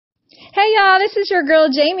Hey y'all, this is your girl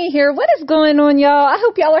Jamie here. What is going on, y'all? I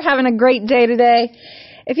hope y'all are having a great day today.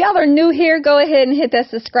 If y'all are new here, go ahead and hit that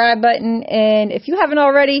subscribe button. And if you haven't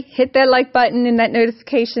already, hit that like button and that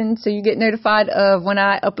notification so you get notified of when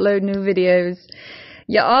I upload new videos.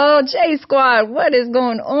 Y'all, J Squad, what is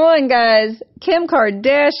going on, guys? Kim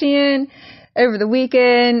Kardashian over the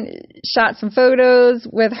weekend shot some photos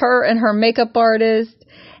with her and her makeup artist.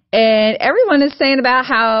 And everyone is saying about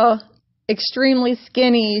how extremely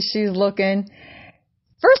skinny she's looking.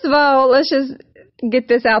 First of all, let's just get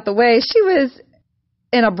this out the way. She was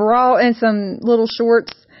in a bra and some little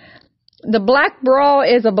shorts. The black bra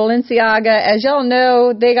is a Balenciaga. As y'all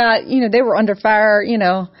know, they were under fire,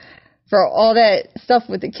 for all that stuff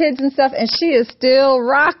with the kids and stuff, and she is still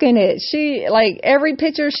rocking it. She, every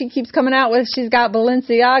picture she keeps coming out with, she's got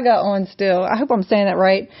Balenciaga on still. I hope I'm saying that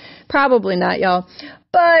right. Probably not, y'all.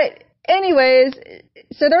 But anyways,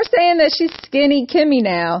 so they're saying that she's skinny Kimmy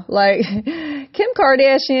now. Kim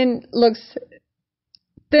Kardashian looks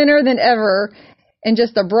thinner than ever in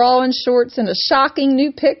just a bra and shorts and a shocking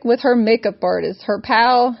new pic with her makeup artist, her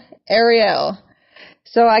pal, Ariel.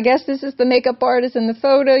 So I guess this is the makeup artist in the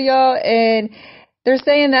photo, y'all, and they're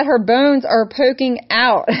saying that her bones are poking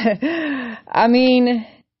out. I mean,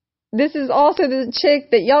 this is also the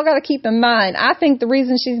chick that y'all got to keep in mind. I think the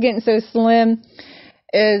reason she's getting so slim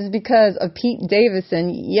is because of Pete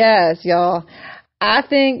Davidson. Yes, y'all. I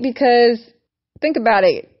think because, think about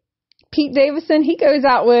it. Pete Davidson, he goes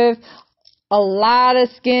out with a lot of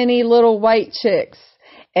skinny little white chicks.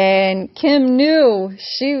 And Kim knew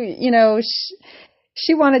she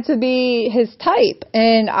wanted to be his type.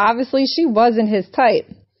 And obviously she wasn't his type.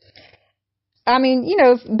 I mean,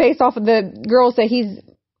 based off of the girls that he's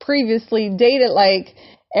previously dated, like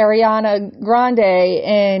Ariana Grande,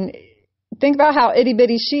 and think about how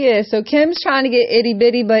itty-bitty she is. So Kim's trying to get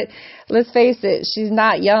itty-bitty, but let's face it, she's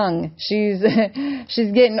not young. She's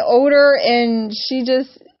getting older, and she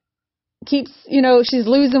just keeps, she's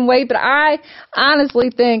losing weight. But I honestly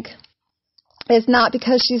think it's not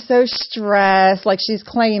because she's so stressed, like she's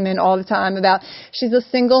claiming all the time about she's a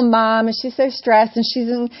single mom and she's so stressed and she's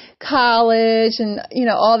in college and,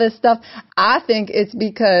 all this stuff. I think it's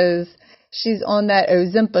because she's on that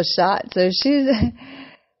Ozempic shot. So she's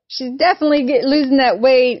definitely losing that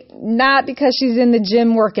weight, not because she's in the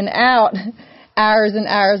gym working out hours and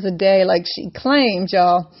hours a day like she claims,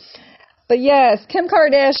 y'all. But yes, Kim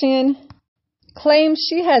Kardashian claims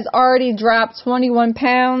she has already dropped 21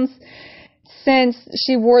 pounds since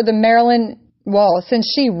she ruined the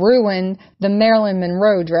Marilyn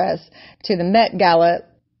Monroe dress to the Met Gala,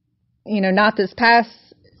 not this past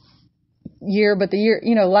year, but the year,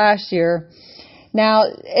 last year. Now,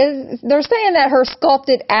 they're saying that her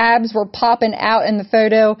sculpted abs were popping out in the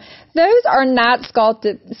photo. Those are not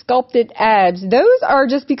sculpted abs. Those are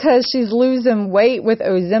just because she's losing weight with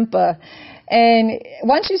Ozempic. And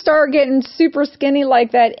once you start getting super skinny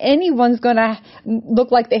like that, anyone's going to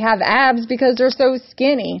look like they have abs because they're so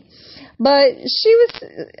skinny. But she was,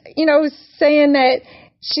 saying that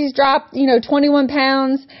she's dropped, 21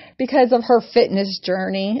 pounds because of her fitness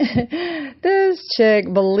journey. This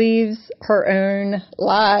chick believes her own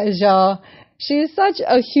lies, y'all. She is such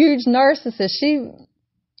a huge narcissist. She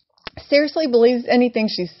seriously believes anything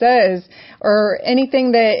she says or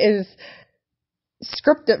anything that is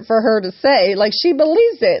scripted for her to say. She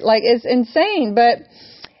believes it. It's insane. But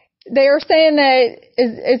they are saying that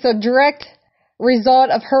it's a direct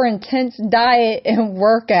result of her intense diet and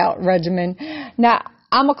workout regimen. Now,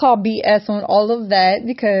 I'm going to call BS on all of that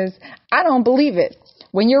because I don't believe it.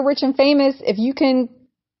 When you're rich and famous, if you can,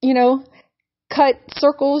 cut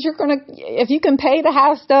circles, if you can pay to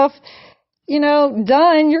have stuff,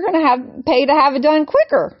 done, you're going to pay to have it done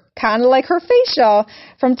quicker. Kind of like her face, y'all.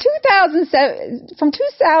 From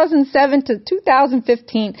 2007 to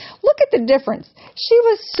 2015, look at the difference. She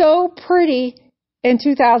was so pretty in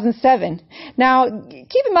 2007. Now,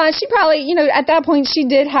 keep in mind, she probably, at that point, she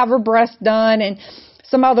did have her breasts done and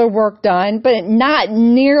some other work done, but not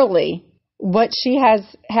nearly what she has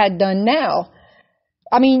had done now.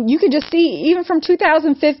 I mean, you could just see, even from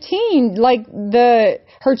 2015,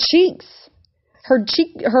 her cheeks, her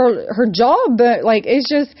jaw, but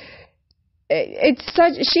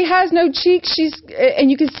she has no cheeks. And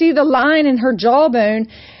you can see the line in her jawbone.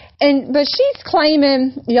 But she's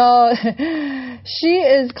claiming, y'all, she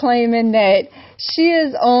is claiming that she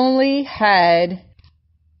has only had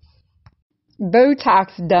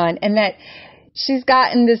Botox done and that she's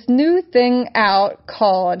gotten this new thing out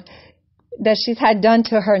called that she's had done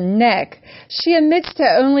to her neck. She admits to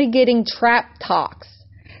only getting trap tox.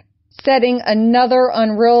 setting another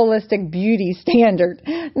unrealistic beauty standard.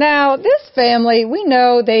 Now, this family, we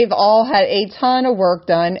know they've all had a ton of work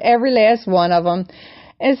done, every last one of them,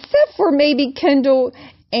 except for maybe Kendall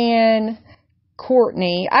and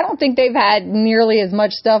Courtney. I don't think they've had nearly as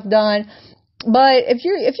much stuff done. But if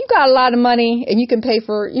you got a lot of money and you can pay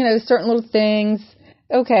for, certain little things,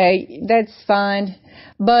 okay, that's fine.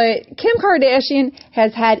 But Kim Kardashian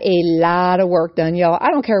has had a lot of work done, y'all.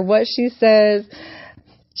 I don't care what she says.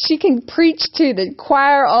 She can preach to the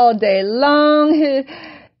choir all day long,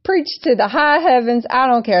 preach to the high heavens. I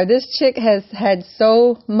don't care. This chick has had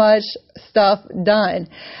so much stuff done.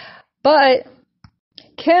 But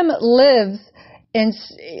Kim lives, and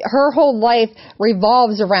her whole life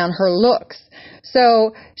revolves around her looks.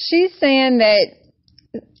 So she's saying that,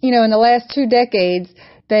 in the last 2 decades,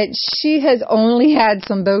 that she has only had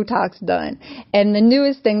some Botox done. And the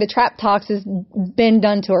newest thing, the Trap-Tox, has been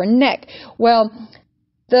done to her neck. Well,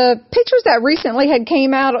 the pictures that recently had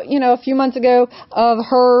came out, a few months ago of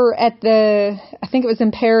her at I think it was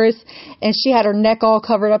in Paris, and she had her neck all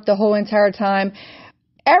covered up the whole entire time.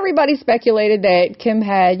 Everybody speculated that Kim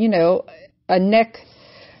had, a neck,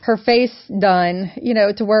 her face done,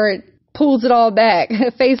 to where it pulls it all back,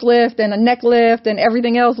 a facelift and a neck lift and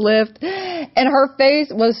everything else lift. And her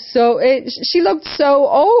face was she looked so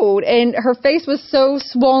old, and her face was so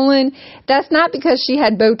swollen. That's not because she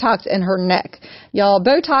had Botox in her neck. Y'all,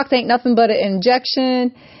 Botox ain't nothing but an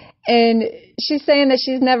injection. And she's saying that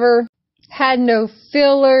she's never had no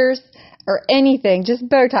fillers or anything, just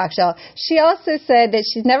Botox, y'all. She also said that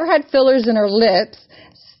she's never had fillers in her lips,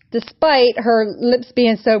 despite her lips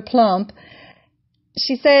being so plump.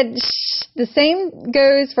 She said the same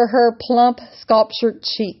goes for her plump, sculptured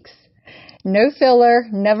cheeks. No filler,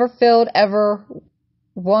 never filled ever,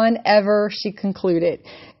 one ever, she concluded.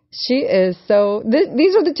 She is so...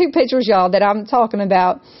 These are the 2 pictures, y'all, that I'm talking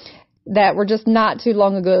about that were just not too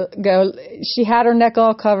long ago. She had her neck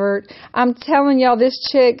all covered. I'm telling y'all, this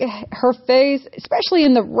chick, her face, especially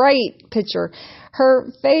in the right picture, her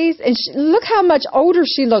face, and look how much older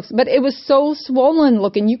she looks, but it was so swollen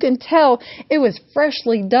looking. You can tell it was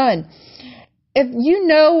freshly done. If you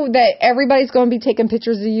know that everybody's going to be taking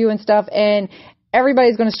pictures of you and stuff, and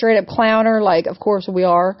everybody's going to straight up clown her, like, of course we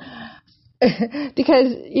are,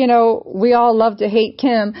 because, we all love to hate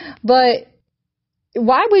Kim, but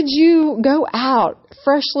why would you go out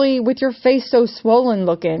freshly with your face so swollen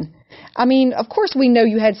looking? I mean, of course we know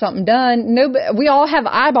you had something done. We all have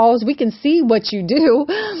eyeballs. We can see what you do.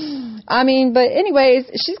 I mean, but anyways,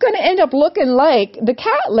 she's going to end up looking like the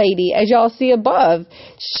cat lady, as y'all see above.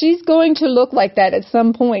 She's going to look like that at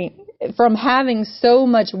some point from having so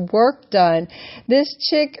much work done. This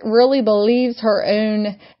chick really believes her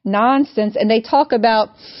own nonsense. And they talk about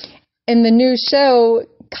in the new show,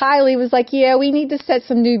 Kylie was like, yeah, we need to set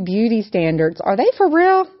some new beauty standards. Are they for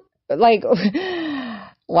real? Like,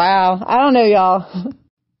 wow. I don't know, y'all.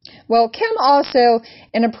 Well, Kim also,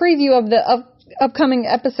 in a preview of the upcoming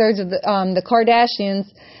episodes of the Kardashians,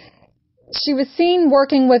 she was seen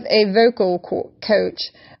working with a vocal coach.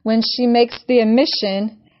 When she makes the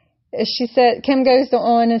admission, she said, Kim goes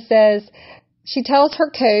on and says, she tells her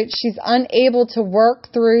coach she's unable to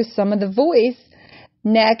work through some of the voice,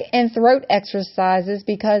 neck, and throat exercises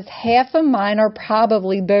because half of mine are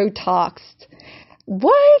probably Botoxed.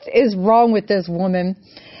 What is wrong with this woman?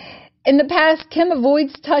 In the past, Kim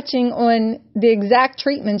avoids touching on the exact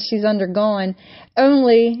treatments she's undergone,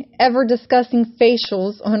 only ever discussing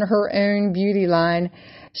facials on her own beauty line.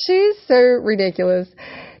 She's so ridiculous.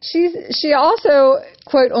 She also,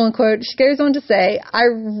 quote unquote, she goes on to say, I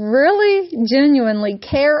really genuinely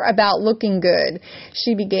care about looking good,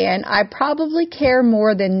 she began. I probably care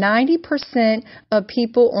more than 90% of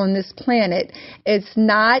people on this planet. It's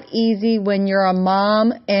not easy when you're a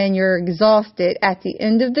mom and you're exhausted at the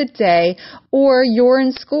end of the day, or you're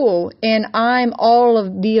in school, and I'm all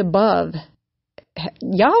of the above.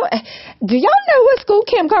 Y'all, do y'all know what school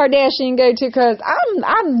Kim Kardashian go to? Because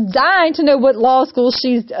I'm dying to know what law school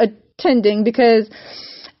she's attending, because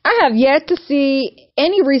I have yet to see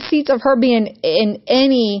any receipts of her being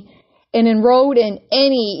enrolled in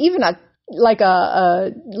any, even a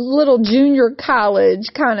little junior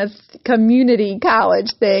college kind of community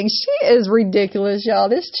college thing. She is ridiculous, y'all.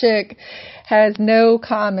 This chick has no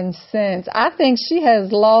common sense. I think she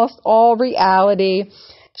has lost all reality.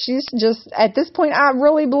 She's just, at this point, I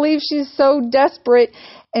really believe she's so desperate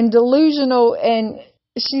and delusional, and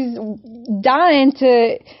she's dying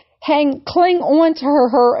to cling on to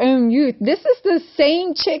her own youth. This is the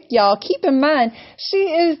same chick, y'all. Keep in mind, she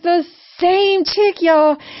is the same chick,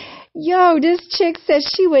 y'all. Yo, this chick says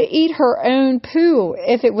she would eat her own poo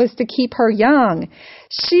if it was to keep her young.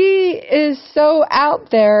 She is so out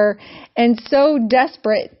there and so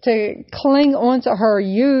desperate to cling on to her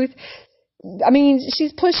youth. I mean,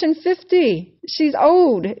 she's pushing 50. She's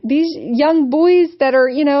old. These young boys that are,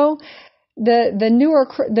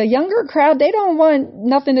 the younger crowd, they don't want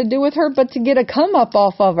nothing to do with her but to get a come up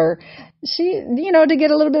off of her. She, to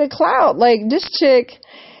get a little bit of clout. Like, this chick,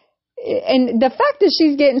 and the fact that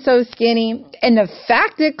she's getting so skinny, and the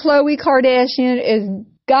fact that Khloe Kardashian is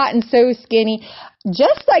gotten so skinny,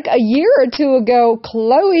 just like a year or two ago,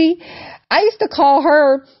 Khloe, I used to call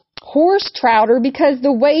her horse trouter because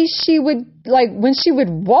the way she would, like, when she would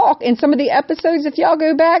walk in some of the episodes, if y'all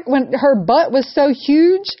go back, when her butt was so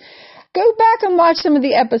huge, go back and watch some of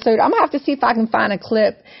the episodes. I'm gonna have to see if I can find a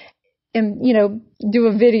clip and, do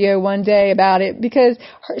a video one day about it, because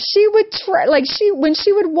she would, when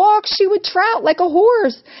she would walk, she would trout like a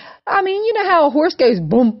horse. I mean, you know how a horse goes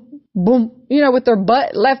boom, boom, with their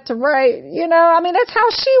butt left to right, I mean, that's how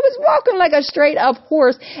she was walking, like a straight up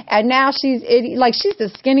horse. And now she's she's the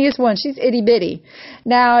skinniest one. She's itty bitty.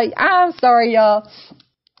 Now, I'm sorry, y'all,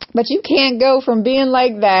 but you can't go from being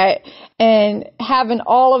like that and having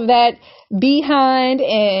all of that behind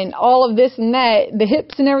and all of this and that, the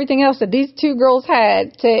hips and everything else that these two girls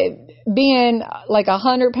had, to being like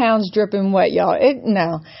 100 pounds dripping wet, y'all.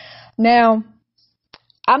 No. Now,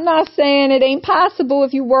 I'm not saying it ain't possible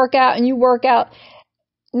if you work out and you work out.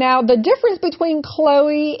 Now, the difference between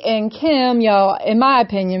Khloe and Kim, y'all, in my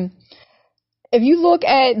opinion, if you look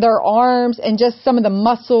at their arms and just some of the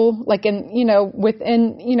muscle, like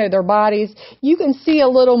within, their bodies, you can see a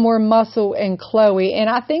little more muscle in Khloe. And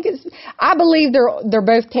I believe they're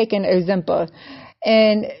both taking Ozempic.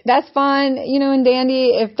 And that's fine, and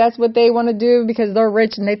dandy if that's what they want to do because they're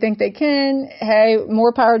rich and they think they can. Hey,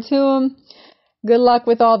 more power to them. Good luck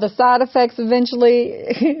with all the side effects eventually.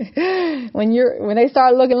 when they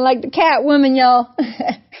start looking like the Catwoman, y'all.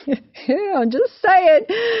 Yeah, I'm just saying.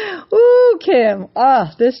 Ooh, Kim.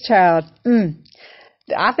 This child.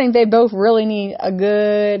 I think they both really need a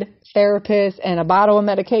good therapist and a bottle of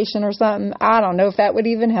medication or something. I don't know if that would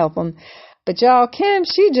even help them. But y'all, Kim,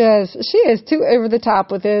 she is too over the top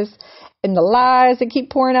with this. And the lies that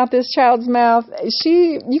keep pouring out this child's mouth,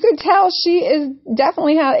 you can tell she is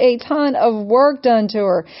definitely had a ton of work done to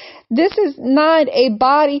her. This is not a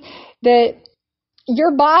body that,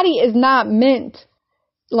 your body is not meant,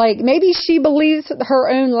 like, maybe she believes her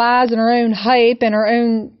own lies and her own hype and her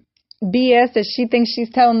own BS that she thinks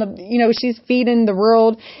she's telling she's feeding the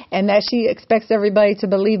world and that she expects everybody to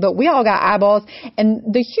believe, but we all got eyeballs,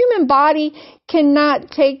 and the human body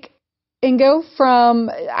cannot take and go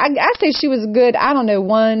from, I say she was good,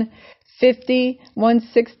 150,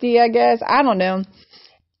 160, I guess, I don't know,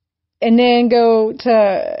 and then go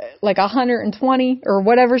to like 120 or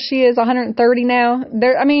whatever she is, 130 now.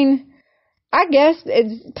 I guess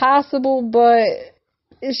it's possible, but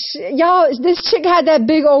y'all, this chick had that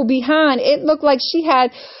big old behind. It looked like she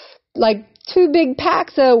had like 2 big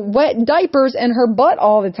packs of wet diapers in her butt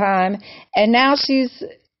all the time, and now she's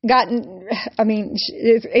gotten,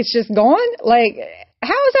 it's just gone. Like, how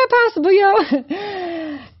is that possible, y'all?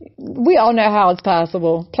 We all know how it's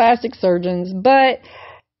possible. Plastic surgeons. But,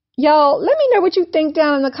 y'all, let me know what you think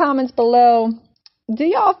down in the comments below. Do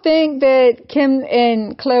y'all think that Kim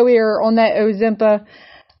and Khloe are on that Ozempic?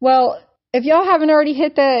 Well, if y'all haven't already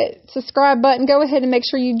hit that subscribe button, go ahead and make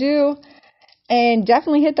sure you do. And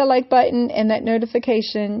definitely hit the like button and that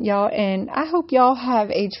notification, y'all. And I hope y'all have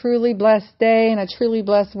a truly blessed day and a truly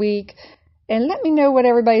blessed week. And let me know what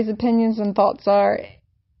everybody's opinions and thoughts are.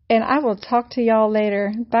 And I will talk to y'all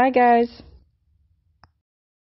later. Bye, guys.